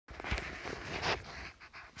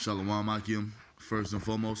Shalom Akim. First and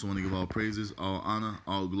foremost, I want to give all praises, all honor,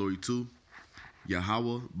 all glory to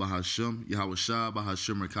YAHAWAH, bahasham, YAHAWASHI,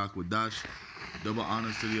 bahasham, qadash. Double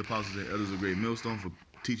honors to the apostles and elders of Great Millstone for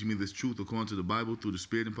teaching me this truth according to the Bible through the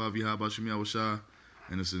Spirit and power of YAHAWASHI,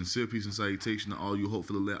 and a sincere peace and salutation to all you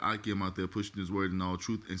hopefully let Akim out there pushing his word in all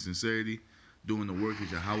truth and sincerity, doing the work as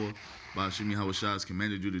YAHAWAH, bahasham, YAHAWASHI has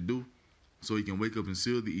commanded you to do, so he can wake up and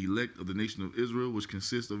seal the elect of the nation of Israel, which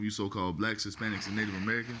consists of you so-called blacks, Hispanics, and Native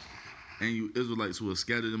Americans, and you Israelites who are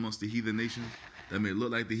scattered amongst the heathen nations that may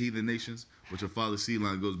look like the heathen nations, but your father's seed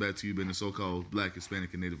line goes back to you being the so-called black,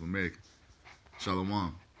 Hispanic, and Native American.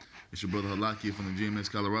 Shalom. It's your brother Halaki from the GMS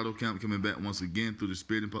Colorado camp, coming back once again through the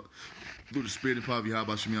spirit and power of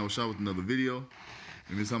YAHAWASHI with another video.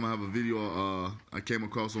 And this time I have a video I came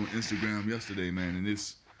across on Instagram yesterday, man, and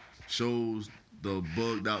this shows the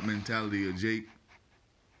bugged out mentality of Jake.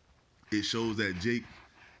 It shows that Jake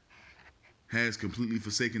has completely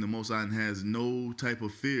forsaken the Most High and has no type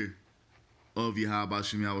of fear of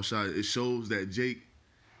YAHAWASHI. It shows that Jake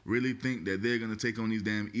really think that they're going to take on these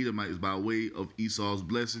damn Edomites by way of Esau's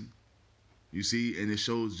blessing. You see? And it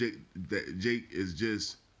shows Jake that Jake is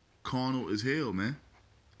just carnal as hell, man.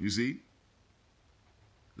 You see?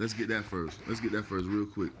 Let's get that first. Let's get that first real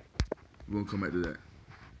quick. We're going to come back to that.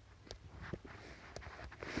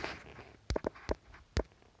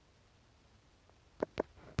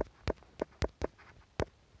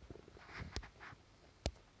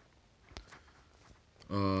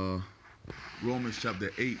 Romans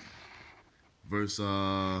chapter 8, verse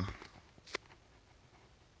Romans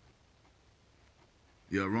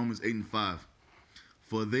 8 and 5.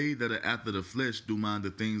 For they that are after the flesh do mind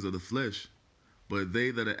the things of the flesh, but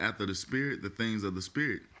they that are after the spirit, the things of the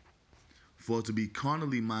spirit. For to be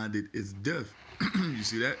carnally minded is death. You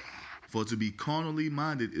see that? For to be carnally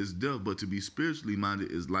minded is death, but to be spiritually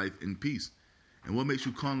minded is life and peace. And what makes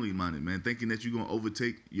you carnally minded, man? Thinking that you're going to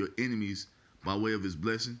overtake your enemies by way of his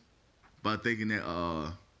blessing? By thinking that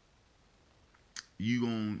you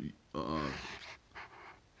going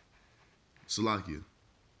Salakia.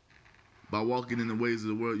 By walking in the ways of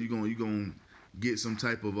the world, you gonna get some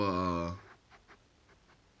type of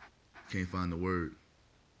can't find the word.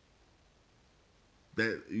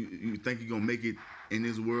 That you think you're gonna make it in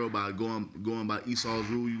this world by going by Esau's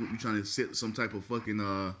rule. You trying to set some type of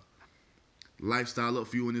fucking lifestyle up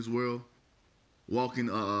for you in this world. Walking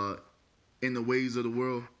in the ways of the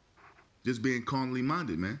world. Just being carnally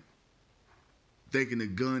minded, man. Thinking the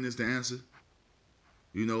gun is the answer.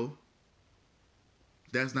 You know?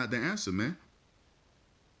 That's not the answer, man.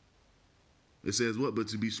 It says what? But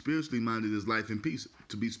to be spiritually minded is life and peace.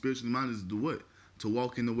 To be spiritually minded is to what? To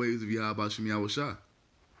walk in the ways of YAHAWASHI.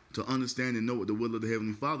 To understand and know what the will of the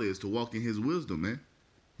Heavenly Father is. To walk in his wisdom, man.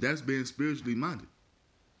 That's being spiritually minded.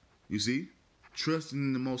 You see? Trusting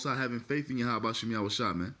in the Most High, having faith in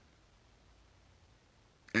YAHAWASHI, man.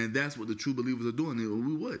 And that's what the true believers are doing. And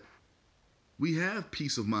we what? We have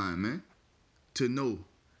peace of mind, man. To know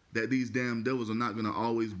that these damn devils are not going to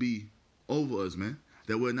always be over us, man.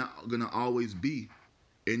 That we're not going to always be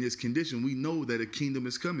in this condition. We know that a kingdom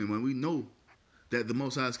is coming, man. We know that the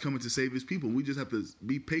Most High is coming to save his people. We just have to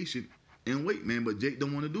be patient and wait, man. But Jake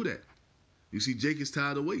don't want to do that. You see, Jake is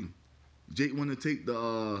tired of waiting. Jake want to take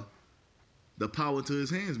the power to his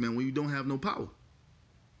hands, man, when you don't have no power.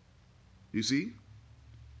 You see?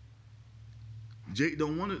 Jake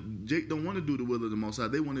don't want to do the will of the Most High.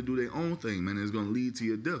 They want to do their own thing, man. And it's going to lead to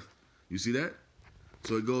your death. You see that?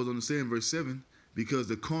 So it goes on to say in verse 7, because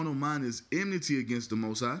the carnal mind is enmity against the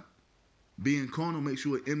Most High. Being carnal makes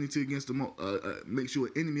you an enmity against makes you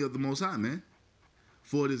an enemy of the Most High, man.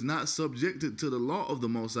 For it is not subjected to the law of the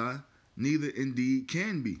Most High, neither indeed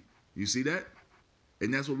can be. You see that?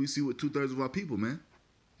 And that's what we see with 2/3 of our people, man.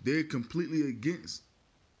 They're completely against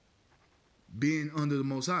being under the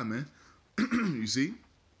Most High, man. You see?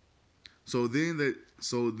 So then they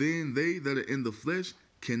that are in the flesh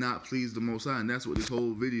cannot please the Most High. And that's what this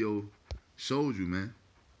whole video showed you, man.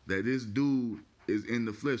 That this dude is in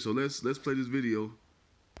the flesh. So let's play this video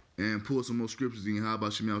and pull some more scriptures in. How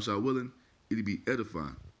about Shemi Shah willing? It'll be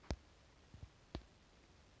edifying.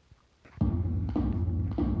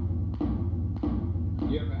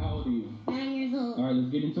 Yeah, but how old are you? 9 years old. Alright, let's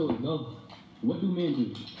get into it. Go. What do men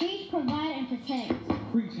do? Preach, provide, and protect.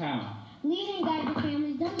 Preach how? Lead and guide the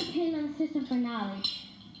families. Don't depend on the system for knowledge.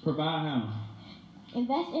 Provide how?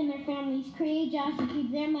 Invest in their families. Create jobs to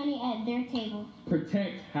keep their money at their table.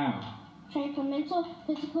 Protect how? Train for mental,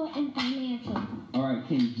 physical, and financial. Alright,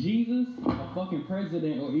 can Jesus, a fucking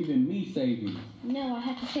president, or even me save you? No, I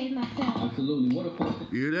have to save myself. Absolutely. What a fucking...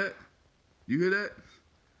 You hear that? You hear that?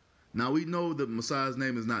 Now we know the Messiah's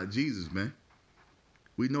name is not Jesus, man.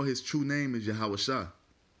 We know his true name is YAHAWASHI.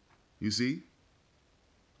 You see?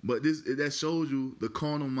 But that shows you the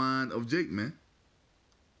carnal mind of Jake, man.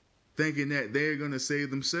 Thinking that they're going to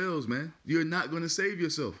save themselves, man. You're not going to save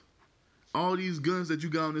yourself. All these guns that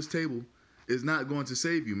you got on this table is not going to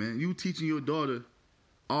save you, man. You teaching your daughter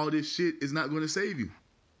all this shit is not going to save you.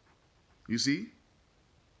 You see?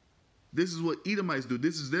 This is what Edomites do.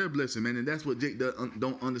 This is their blessing, man. And that's what Jake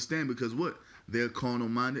don't understand, because what? They're carnal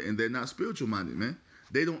minded and they're not spiritual minded, man.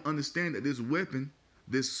 They don't understand that this weapon,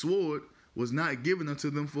 this sword, was not given unto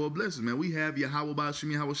them for a blessing, man. We have YAHAWAH,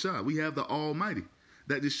 bahasham, YAHAWASHI. We have the Almighty.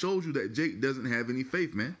 That just shows you that Jake doesn't have any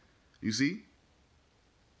faith, man. You see?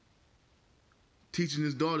 Teaching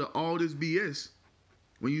his daughter all this BS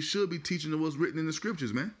when you should be teaching her what's written in the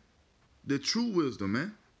scriptures, man. The true wisdom,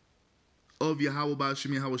 man, of YAHAWAH,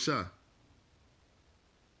 bahasham, YAHAWASHI.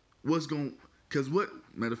 Because what,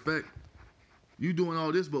 matter of fact, you doing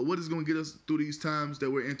all this, but what is going to get us through these times that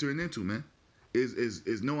we're entering into, man?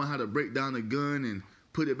 Is knowing how to break down a gun and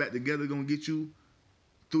put it back together going to get you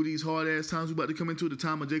through these hard-ass times we're about to come into, the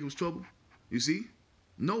time of Jacob's trouble? You see?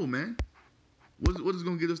 No, man. What is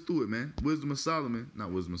going to get us through it, man? Wisdom of Solomon.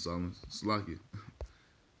 Not Wisdom of Solomon. Slack it.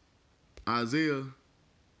 Isaiah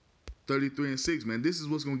 33:6, man. This is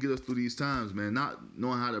what's going to get us through these times, man. Not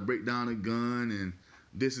knowing how to break down a gun and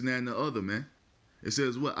this and that and the other, man. It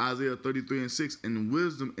says what? Isaiah 33:6. And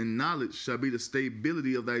wisdom and knowledge shall be the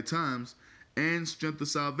stability of thy times and strength of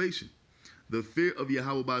salvation. The fear of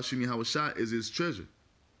YAHAWAH, bahasham, YAHAWASHI is his treasure.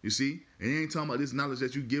 You see? And he ain't talking about this knowledge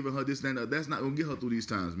that you giving her, this and that. That's not going to get her through these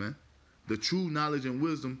times, man. The true knowledge and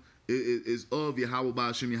wisdom is of YAHAWAH,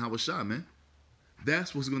 bahasham, YAHAWASHI, man.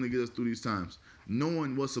 That's what's going to get us through these times.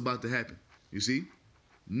 Knowing what's about to happen. You see?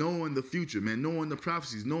 Knowing the future, man. Knowing the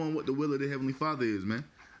prophecies. Knowing what the will of the Heavenly Father is, man.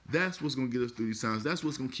 That's what's going to get us through these times. That's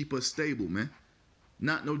what's going to keep us stable, man.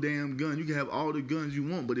 Not no damn gun. You can have all the guns you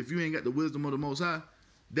want, but if you ain't got the wisdom of the Most High,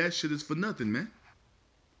 that shit is for nothing, man.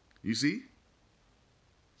 You see?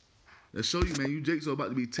 That show you, man, you Jakes are about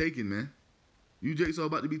to be taken, man. You Jakes are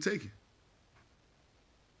about to be taken.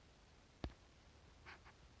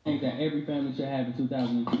 I think that every family should have in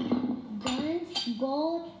 2002. Guns,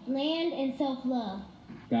 gold, land, and self-love.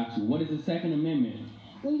 Got you. What is the Second Amendment?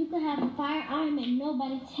 When you can have a firearm and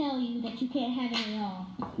nobody tell you that you can't have it at all.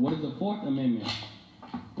 What is the Fourth Amendment?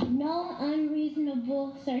 No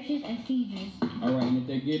unreasonable searches and seizures. Alright, and if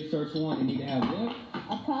they get a search warrant, they need to have what?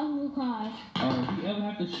 A probable cause. Alright, if we ever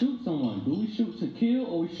have to shoot someone, do we shoot to kill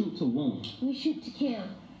or we shoot to wound? We shoot to kill.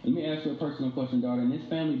 Let me ask you a personal question, daughter. In this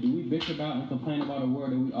family, do we bitch about and complain about a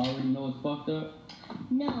word that we already know is fucked up?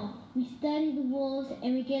 No. We study the wolves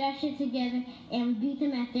and we get our shit together and we beat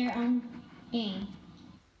them at their own game.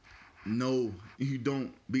 No, you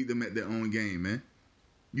don't beat them at their own game, man.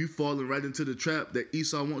 You falling right into the trap that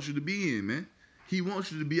Esau wants you to be in, man. He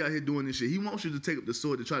wants you to be out here doing this shit. He wants you to take up the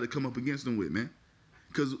sword to try to come up against them with, man.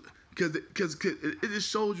 Because it just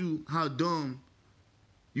shows you how dumb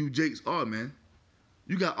you Jakes are, man.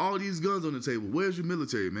 You got all these guns on the table. Where's your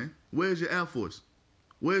military, man? Where's your Air Force?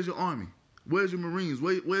 Where's your Army? Where's your Marines?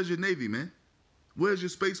 Where's your Navy, man? Where's your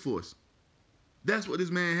Space Force? That's what this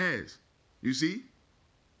man has. You see?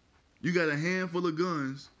 You got a handful of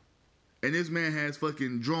guns, and this man has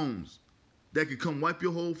fucking drones that could come wipe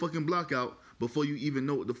your whole fucking block out before you even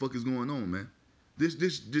know what the fuck is going on, man. This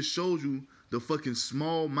just shows you the fucking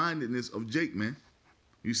small-mindedness of Jake, man.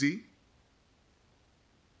 You see?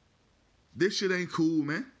 This shit ain't cool,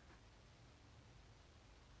 man.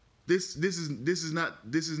 This is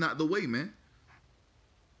not the way, man.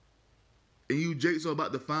 And you Jakes are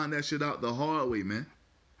about to find that shit out the hard way, man.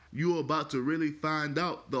 You're about to really find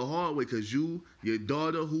out the hard way, because you, your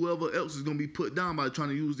daughter, whoever else is going to be put down by trying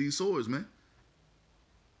to use these swords, man.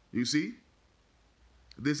 You see?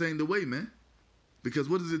 This ain't the way, man. Because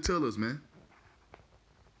what does it tell us, man?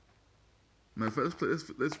 Matter of fact,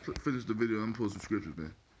 let's finish the video and post some scriptures,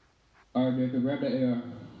 man. All right, Jacob, grab that air.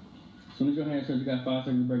 As soon as your hand starts, you got 5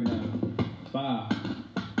 seconds to break it down. 5,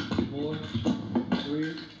 4,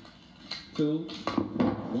 3, 2,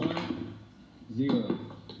 1, 0.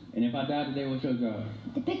 And if I die today, what's your job?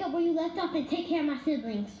 To pick up where you left off and take care of my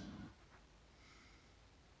siblings.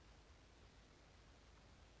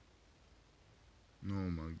 Oh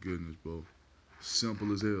my goodness, bro.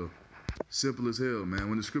 Simple as hell. Simple as hell, man.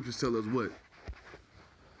 When the scriptures tell us what?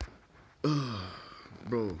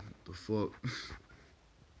 Bro, the fuck?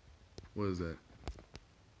 What is that?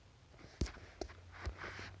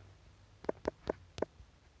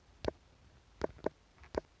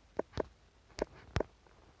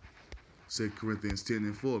 Second Corinthians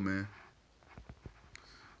 10:4, man.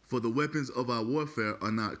 For the weapons of our warfare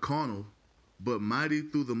are not carnal, but mighty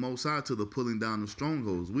through the Most High to the pulling down of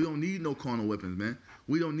strongholds. We don't need no carnal weapons, man.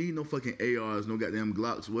 We don't need no fucking ARs, no goddamn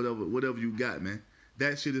Glocks, whatever you got, man.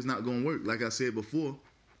 That shit is not gonna work. Like I said before,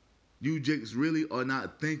 you jakes really are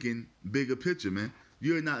not thinking bigger picture, man.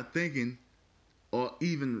 You're not thinking or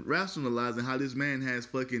even rationalizing how this man has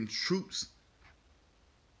fucking troops.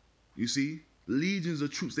 You see? Legions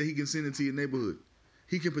of troops that he can send into your neighborhood.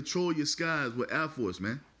 He can patrol your skies with Air Force,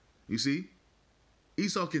 man. You see?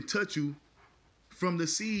 Esau can touch you from the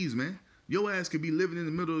seas, man. Your ass could be living in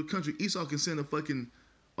the middle of the country. Esau can send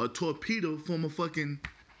a torpedo from a fucking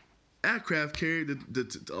aircraft carrier,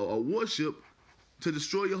 a warship, to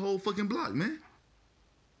destroy your whole fucking block, man.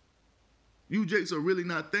 You jakes are really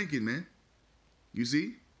not thinking, man. You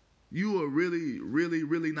see? You are really, really,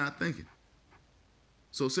 really not thinking.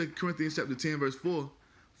 So 2 Corinthians chapter 10, verse 4,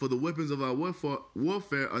 for the weapons of our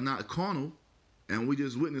warfare are not carnal, and we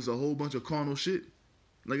just witnessed a whole bunch of carnal shit.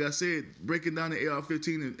 Like I said, breaking down the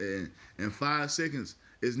AR-15 in 5 seconds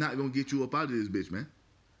is not going to get you up out of this bitch, man.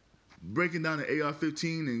 Breaking down the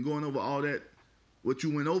AR-15 and going over all that, what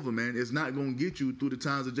you went over, man, is not going to get you through the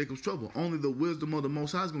times of Jacob's trouble. Only the wisdom of the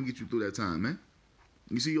Most High is going to get you through that time, man.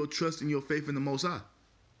 You see your trust and your faith in the Most High.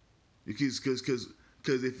 Because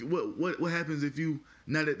if what happens if you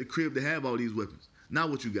not at the crib to have all these weapons? Now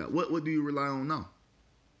what you got? What do you rely on now?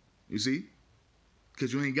 You see?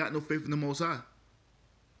 Because you ain't got no faith in the Most High.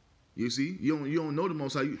 You see? You don't know the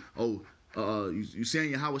Most High. You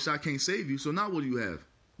saying YAHAWASHI can't save you, so now what do you have?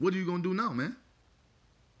 What are you going to do now, man?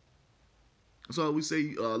 So we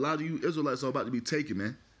say a lot of you Israelites are about to be taken,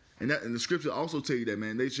 man. And the scripture also tell you that,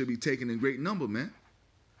 man, they should be taken in great number, man.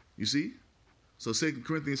 You see? So 2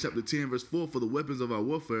 Corinthians chapter 10, verse 4, for the weapons of our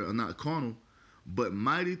warfare are not carnal, but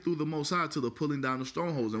mighty through the Most High to the pulling down of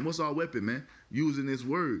strongholds. And what's our weapon, man? Using this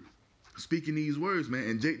word. Speaking these words, man.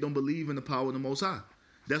 And Jake don't believe in the power of the Most High.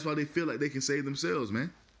 That's why they feel like they can save themselves,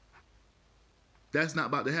 man. That's not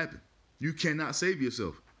about to happen. You cannot save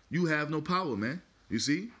yourself. You have no power, man. You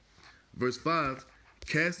see? Verse 5,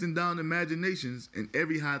 casting down imaginations and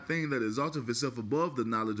every high thing that exalteth itself above the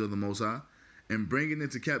knowledge of the Most High, and bringing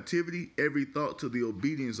into captivity every thought to the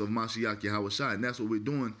obedience of Mashiach YAHAWASHI. And that's what we're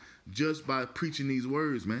doing just by preaching these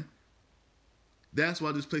words, man. That's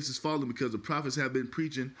why this place is falling, because the prophets have been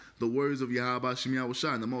preaching the words of Yahweh Shem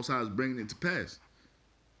YAHAWASHI, and the Most High is bringing it to pass.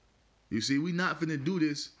 You see, we're not finna do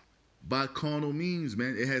this by carnal means,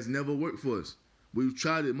 man. It has never worked for us. We've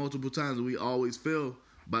tried it multiple times, and we always fail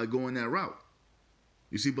by going that route.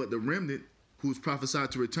 You see, but the remnant who's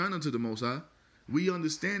prophesied to return unto the Most High, we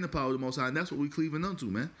understand the power of the Most High, and that's what we're cleaving unto,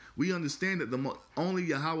 man. We understand that only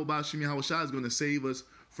Yahweh Shem YAHAWASHI is going to save us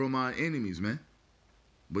from our enemies, man.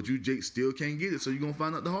 But you Jake still can't get it, so you're going to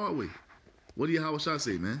find out the hard way. What do YAHAWASHI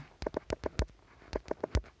say, man?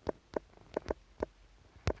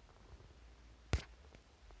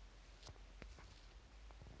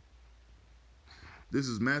 This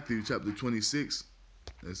is Matthew chapter 26.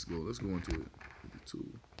 Let's go into it.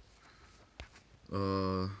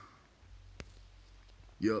 52.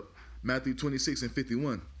 Yep. Matthew 26 and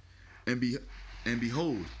 51. And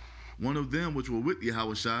behold, one of them which were with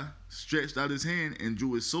YAHAWASHI stretched out his hand and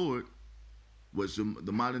drew his sword, which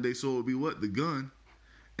the modern day sword would be what? The gun,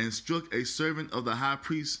 and struck a servant of the high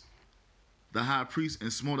priest,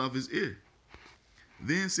 and smote off his ear.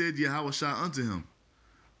 Then said YAHAWASHI unto him,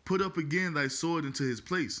 put up again thy sword into his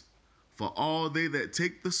place, for all they that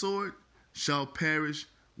take the sword shall perish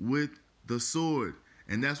with the sword.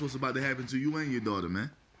 And that's what's about to happen to you and your daughter,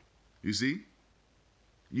 man. You see?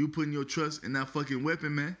 You putting your trust in that fucking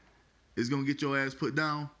weapon, man, is going to get your ass put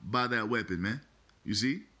down by that weapon, man. You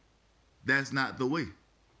see? That's not the way.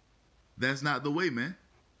 That's not the way, man.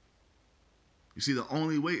 You see, the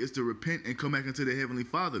only way is to repent and come back into the Heavenly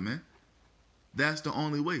Father, man. That's the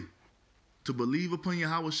only way. To believe upon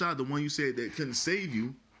YAHAWASHI, the one you said that couldn't save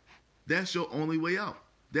you, that's your only way out.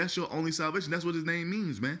 That's your only salvation. That's what his name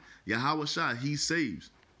means, man. YAHAWASHI, he saves.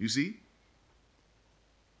 You see?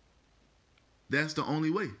 That's the only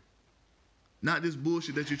way. Not this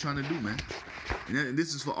bullshit that you're trying to do, man. And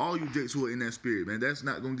this is for all you jakes who are in that spirit, man. That's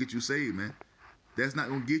not going to get you saved, man. That's not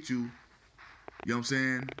going to get you, you know what I'm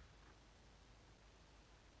saying,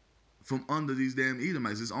 from under these damn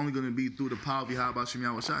Edomites. It's only going to be through the power of Yahweh Shem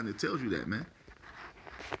YAHAWASHI, and it tells you that, man.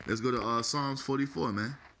 Let's go to Psalms 44,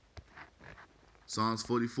 man. Psalms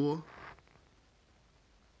 44.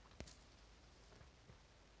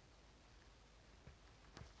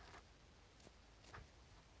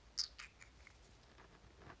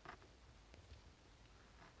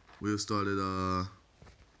 We'll start at, I'll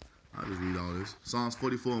just read all this. Psalms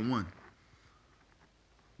 44 and 1.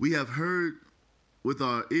 We have heard with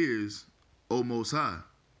our ears, O Most High.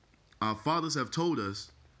 Our fathers have told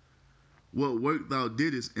us what work thou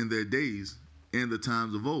didst in their days, in the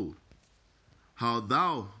times of old, how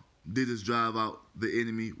thou didst drive out the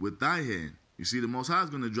enemy with thy hand. You see, the Most High is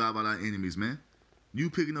going to drive out our enemies, man. You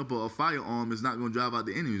picking up a firearm is not going to drive out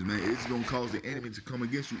the enemies, man. It's going to cause the enemy to come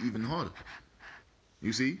against you even harder.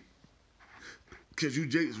 You see? Because you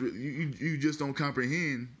just don't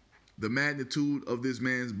comprehend the magnitude of this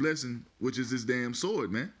man's blessing, which is this damn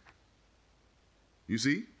sword, man. You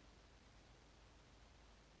see?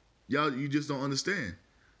 Y'all, you just don't understand.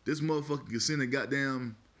 This motherfucker can send a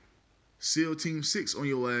goddamn SEAL Team 6 on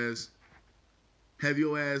your ass, have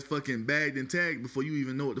your ass fucking bagged and tagged before you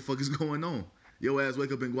even know what the fuck is going on. Your ass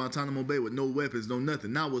wake up in Guantanamo Bay with no weapons, no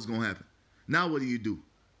nothing. Now what's going to happen? Now what do you do?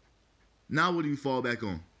 Now what do you fall back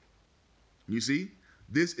on? You see?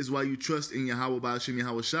 This is why you trust in Yahawah, bahasham,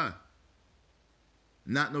 YAHAWASHI.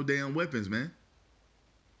 Not no damn weapons, man.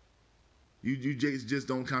 You just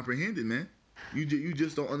don't comprehend it, man. You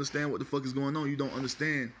just don't understand what the fuck is going on. You don't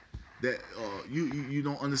understand that you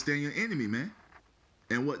don't understand your enemy, man,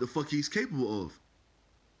 and what the fuck he's capable of.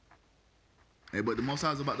 Hey, but the Most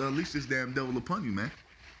High is about to unleash this damn devil upon you, man.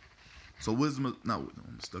 So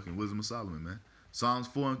I'm stuck in Wisdom of Solomon, man. Psalms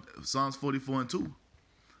 44 and 2.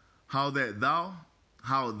 How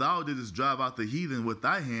thou didst drive out the heathen with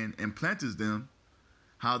thy hand and plantest them,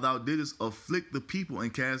 how thou didst afflict the people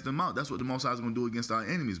and cast them out. That's what the Most High is going to do against our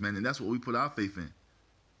enemies, man, and that's what we put our faith in.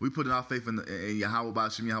 We put our faith in Yahawah,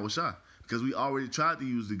 bahasham, YAHAWASHI, because we already tried to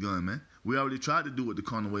use the gun, man. We already tried to do it the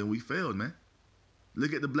carnal way, and we failed, man.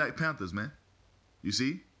 Look at the Black Panthers, man. You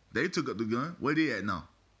see? They took up the gun. Where they at now?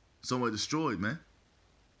 Somewhere destroyed, man.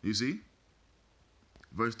 You see?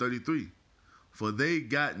 Verse 33. For they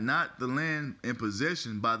got not the land in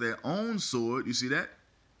possession by their own sword. You see that?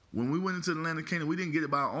 When we went into the land of Canaan, we didn't get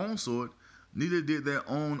it by our own sword. Neither did their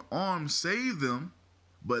own arm save them.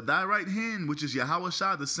 But thy right hand, which is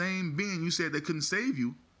YAHAWASHI, the same being you said they couldn't save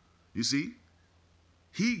you. You see?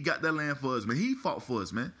 He got that land for us, man. He fought for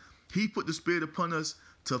us, man. He put the spirit upon us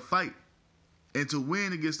to fight and to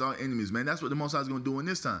win against our enemies, man. That's what the Most High is going to do in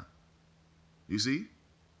this time. You see?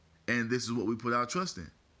 And this is what we put our trust in.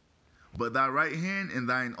 But thy right hand and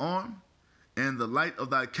thine arm and the light of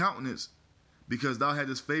thy countenance, because thou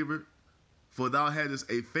hadst favor, for thou hadst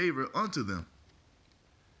a favor unto them.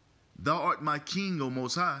 Thou art my king, O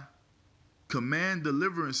Most High. Command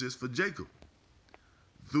deliverances for Jacob.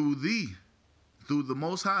 Through thee, through the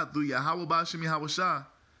Most High, through Yahawah, bahasham, YAHAWASHI,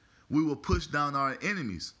 we will push down our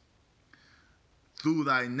enemies. Through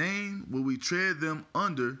thy name will we tread them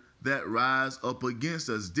under that rise up against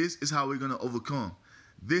us. This is how we're going to overcome.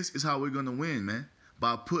 This is how we're going to win, man.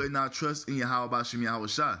 By putting our trust in Yahawah, bahasham,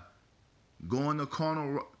 YAHAWASHI. Going the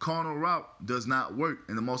carnal route does not work.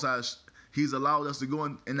 And the Most High, he's allowed us to go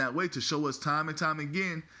in that way to show us time and time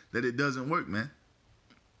again that it doesn't work, man.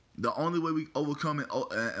 The only way we overcome it,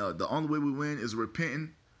 the only way we win is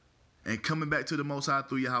repenting and coming back to the Most High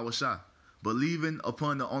through YAHAWASHI. Believing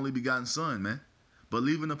upon the only begotten Son, man.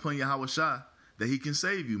 Believing upon YAHAWASHI that he can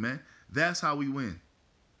save you, man. That's how we win.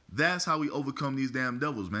 That's how we overcome these damn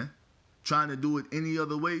devils, man. Trying to do it any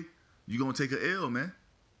other way, you're going to take an L, man.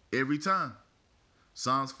 Every time.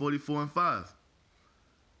 Psalms 44 and 5.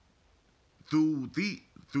 Through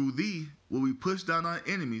thee will we push down our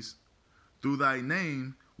enemies. Through thy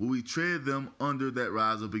name will we tread them under that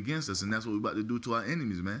rise up against us. And that's what we're about to do to our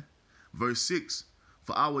enemies, man. Verse 6.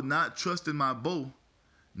 For I would not trust in my bow,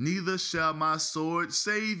 neither shall my sword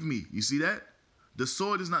save me. You see that? The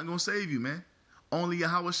sword is not going to save you, man. Only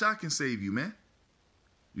YAHAWASHI can save you, man.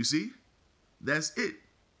 You see? That's it.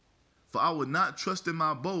 For I would not trust in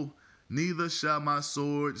my bow, neither shall my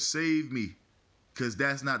sword save me. Because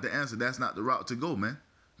that's not the answer. That's not the route to go, man.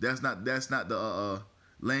 That's not the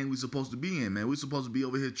lane we're supposed to be in, man. We're supposed to be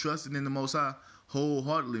over here trusting in the Most High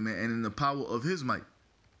wholeheartedly, man, and in the power of his might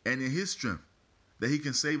and in his strength, that he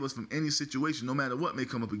can save us from any situation, no matter what may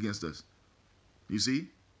come up against us. You see?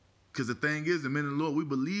 Because the thing is, the men of the Lord, we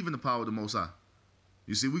believe in the power of the Most High.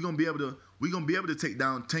 You see, we're gonna be able to take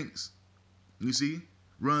down tanks. You see?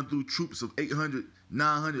 Run through troops of 800,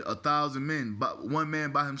 900, 1,000 men, but one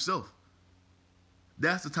man by himself.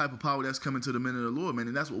 That's the type of power that's coming to the men of the Lord, man,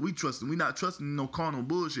 and that's what we trust in. We're not trusting in no carnal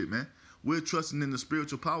bullshit, man. We're trusting in the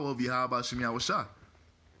spiritual power of Yahawah, bahasham, YAHAWASHI.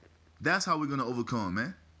 That's how we're going to overcome,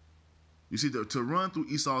 man. You see, to run through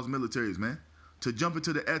Esau's militaries, man. To jump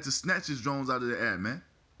into the air, to snatch his drones out of the air, man.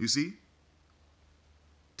 You see?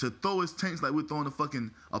 To throw his tanks like we're throwing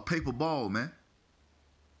a paper ball, man.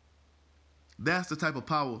 That's the type of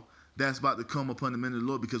power that's about to come upon the men of the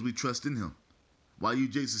Lord because we trust in him. While you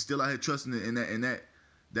Jakes is still out here trusting in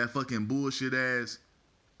that fucking bullshit ass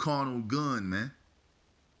carnal gun, man.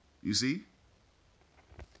 You see?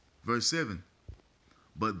 Verse 7.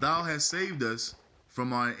 But thou hast saved us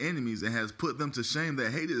from our enemies and hast put them to shame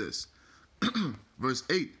that hated us. Verse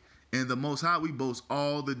 8. And the Most High we boast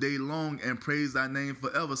all the day long and praise thy name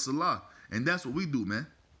forever, Salah. And that's what we do, man.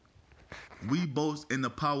 We boast in the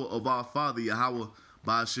power of our Father, Yahawah,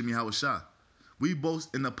 bahasham, YAHAWASHI. We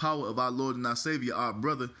boast in the power of our Lord and our Savior, our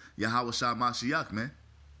brother, YAHAWASHI Mashiach, man.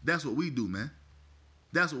 That's what we do, man.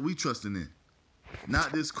 That's what we trusting in.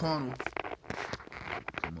 Not this carnal.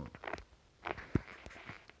 Come up.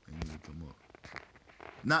 They need to come up.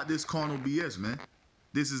 Not this carnal BS, man.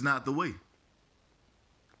 This is not the way.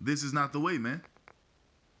 This is not the way, man.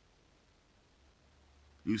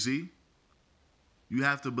 You see? You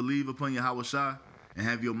have to believe upon YAHAWASHI and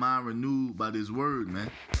have your mind renewed by this word, man.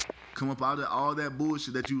 Come up out of all that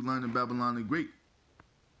bullshit that you learned in Babylon the Great.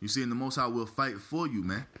 You see, and the Most High will fight for you,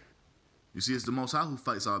 man. You see, it's the Most High who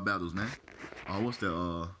fights our battles, man. Oh, what's that?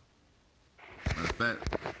 Matter of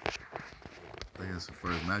fact, I think that's the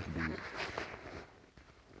first Maccabees.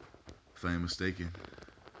 If I ain't mistaken.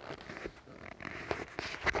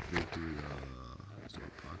 Victory, it's the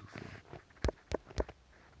Apocrypha.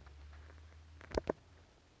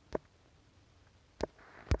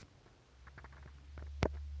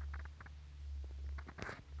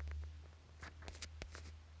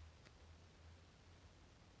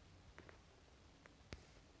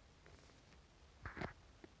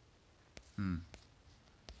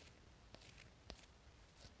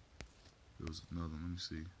 There was another one, let me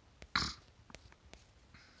see.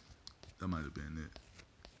 That might have been it.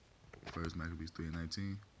 First Maccabees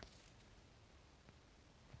 3:19.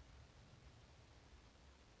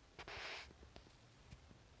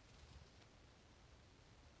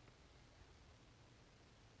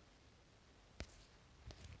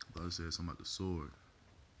 I thought it said something about the sword.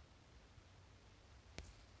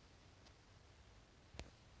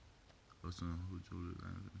 Who Judah?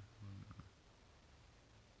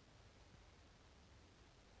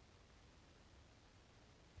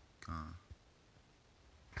 Khan.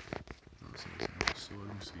 So let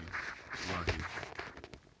me see. Slocky.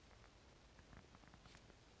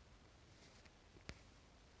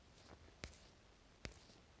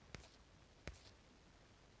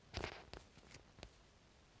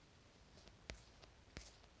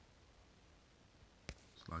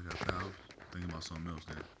 Slocky, I was thinking about something else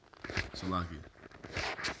there. Slocky.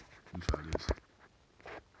 Let me try this.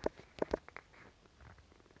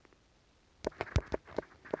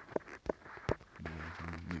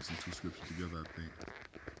 Mixing two scriptures together, I think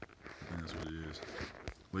that's what it is.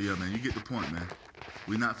 But yeah, man, you get the point, man.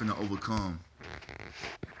 We're not finna overcome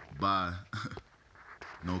by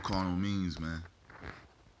no carnal means, man.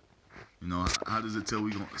 You know, how does it tell we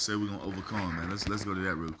gonna say we're gonna overcome, man? Let's go to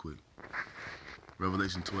that real quick.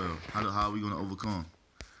 Revelation 12. How are we gonna overcome?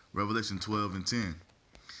 Revelation 12:10.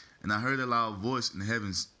 And I heard a loud voice in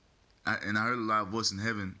heavens,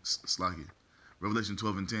 Slaki. Revelation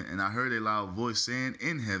 12:10. And I heard a loud voice saying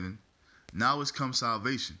in heaven, now is come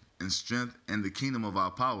salvation and strength and the kingdom of our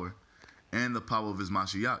power and the power of his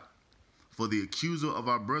Mashiach. For the accuser of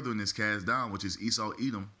our brethren is cast down, which is Esau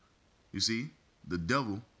Edom. You see, the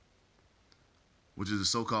devil, which is a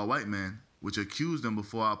so-called white man, which accused them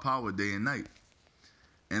before our power day and night.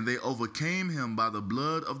 And they overcame him by the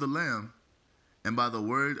blood of the Lamb and by the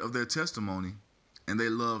word of their testimony, and they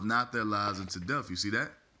loved not their lives unto death. You see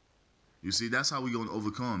that? You see, that's how we're going to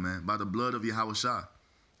overcome, man. By the blood of YAHAWASHI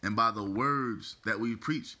and by the words that we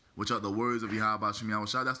preach, which are the words of Yahawah, bahasham,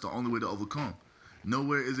 YAHAWASHI. That's the only way to overcome.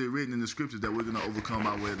 Nowhere is it written in the scriptures that we're going to overcome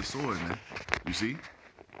by way of the sword, man. You see?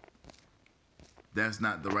 That's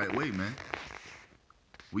not the right way, man.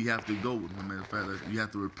 We have to go. As a matter of fact, you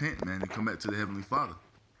have to repent, man, and come back to the Heavenly Father.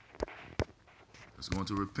 Let's go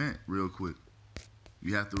into repent real quick.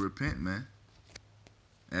 You have to repent, man.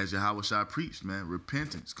 As YAHAWASHI preached, man,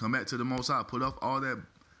 repentance. Come back to the Most High. Put off all that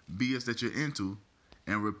BS that you're into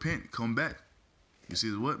and repent. Come back. You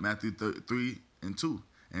see what? Matthew 3:2.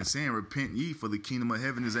 And saying, repent ye, for the kingdom of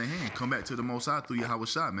heaven is at hand. Come back to the Most High through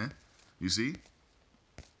YAHAWASHI, man. You see?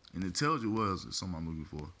 And it tells you what else. It's something I'm looking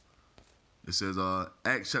for. It says,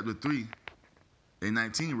 Acts chapter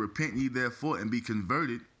 3:19. Repent ye therefore and be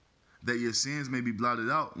converted, that your sins may be blotted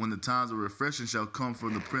out when the times of refreshing shall come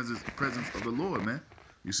from the presence of the Lord, man.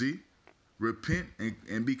 You see? Repent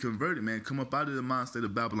and be converted, man. Come up out of the mind state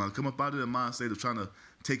of Babylon. Come up out of the mind state of trying to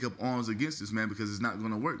take up arms against this, man, because it's not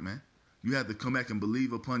going to work, man. You have to come back and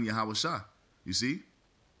believe upon YAHAWASHI. You see?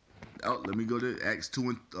 Oh, let me go to Acts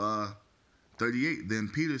 2:38. Then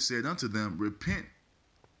Peter said unto them, repent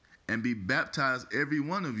and be baptized every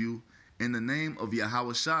one of you in the name of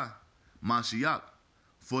YAHAWASHI Mashiach,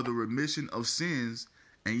 for the remission of sins,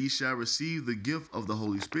 and ye shall receive the gift of the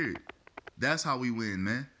Holy Spirit. That's how we win,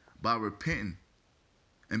 man. By repenting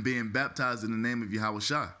and being baptized in the name of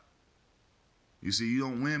YAHAWASHI. You see, you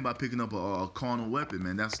don't win by picking up a carnal weapon,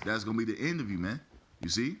 man. That's going to be the end of you, man. You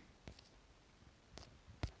see?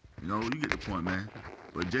 You know, you get the point, man.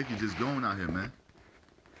 But Jake is just going out here, man.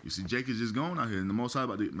 You see, Jake is just going out here. And the Most High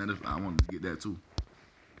about to, man, I wanted to get that too.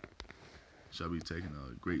 Shall be taking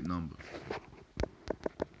a great number.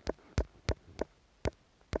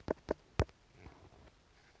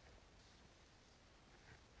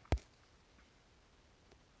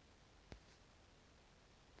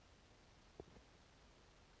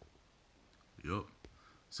 Yup.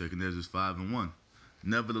 2 Ezra 5:1.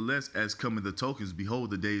 Nevertheless, as coming the tokens,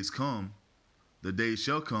 behold, the days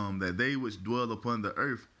shall come, that they which dwell upon the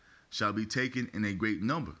earth shall be taken in a great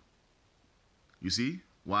number. You see?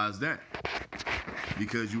 Why is that?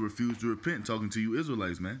 Because you refuse to repent, talking to you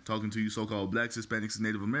Israelites, man. Talking to you so-called blacks, Hispanics, and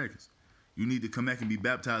Native Americans. You need to come back and be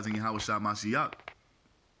baptized in YAHAWASHI Mashiach.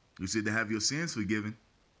 You said to have your sins forgiven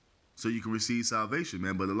so you can receive salvation,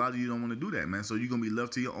 man. But a lot of you don't want to do that, man. So you're going to be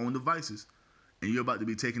left to your own devices. And you're about to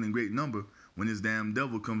be taken in great number when this damn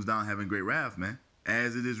devil comes down having great wrath, man.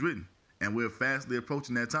 As it is written. And we're fastly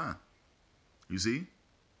approaching that time. You see?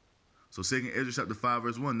 So 2 Ezra chapter 5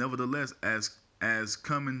 verse 1. Nevertheless, as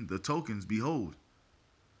coming the tokens, behold,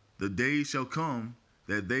 the days shall come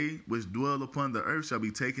that they which dwell upon the earth shall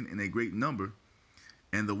be taken in a great number,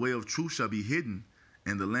 and the way of truth shall be hidden,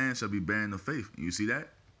 and the land shall be barren of faith. And you see that?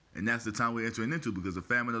 And that's the time we're entering into, because the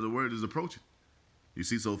famine of the word is approaching. You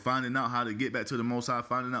see, so finding out how to get back to the Most High,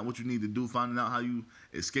 finding out what you need to do, finding out how you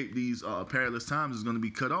escape these perilous times is going to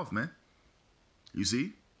be cut off, man. You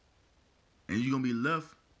see? And you're going to be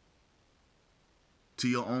left to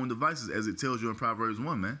your own devices, as it tells you in Proverbs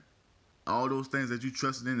 1, man. All those things that you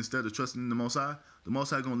trusted in instead of trusting in the Most High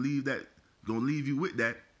going to leave you with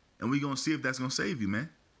that, and we're going to see if that's going to save you, man.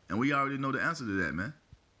 And we already know the answer to that, man.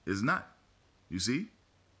 It's not. You see?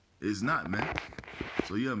 It's not, man.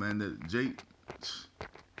 So, yeah, man, that Jake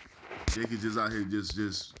is just out here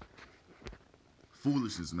just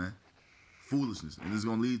foolishness, man. Foolishness. And it's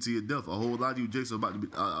going to lead to your death. A whole lot of you Jakes are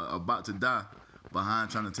about to die behind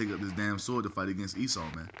trying to take up this damn sword to fight against Esau,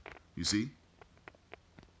 man. You see?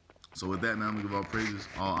 So with that, man, I'm going to give all praises,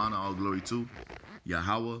 all honor, all glory to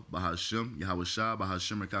YAHAWAH, bahasham, YAHAWASHI,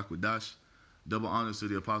 bahasham, qadash. Double honors to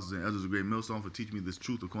the apostles and elders of Great Millstone for teaching me this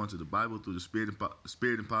truth according to the Bible through the spirit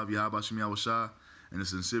and power of YAHAWASHI, and a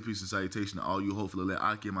sincere peace and salutation to all you hopefully let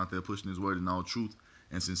Akim out there pushing his word in all truth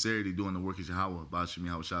and sincerity, doing the work as YAHAWAH, bahasham,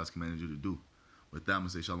 YAHAWASHI has commanded you to do. With that, I'm going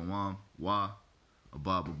to say shalom, wa,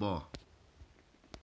 abba, babah.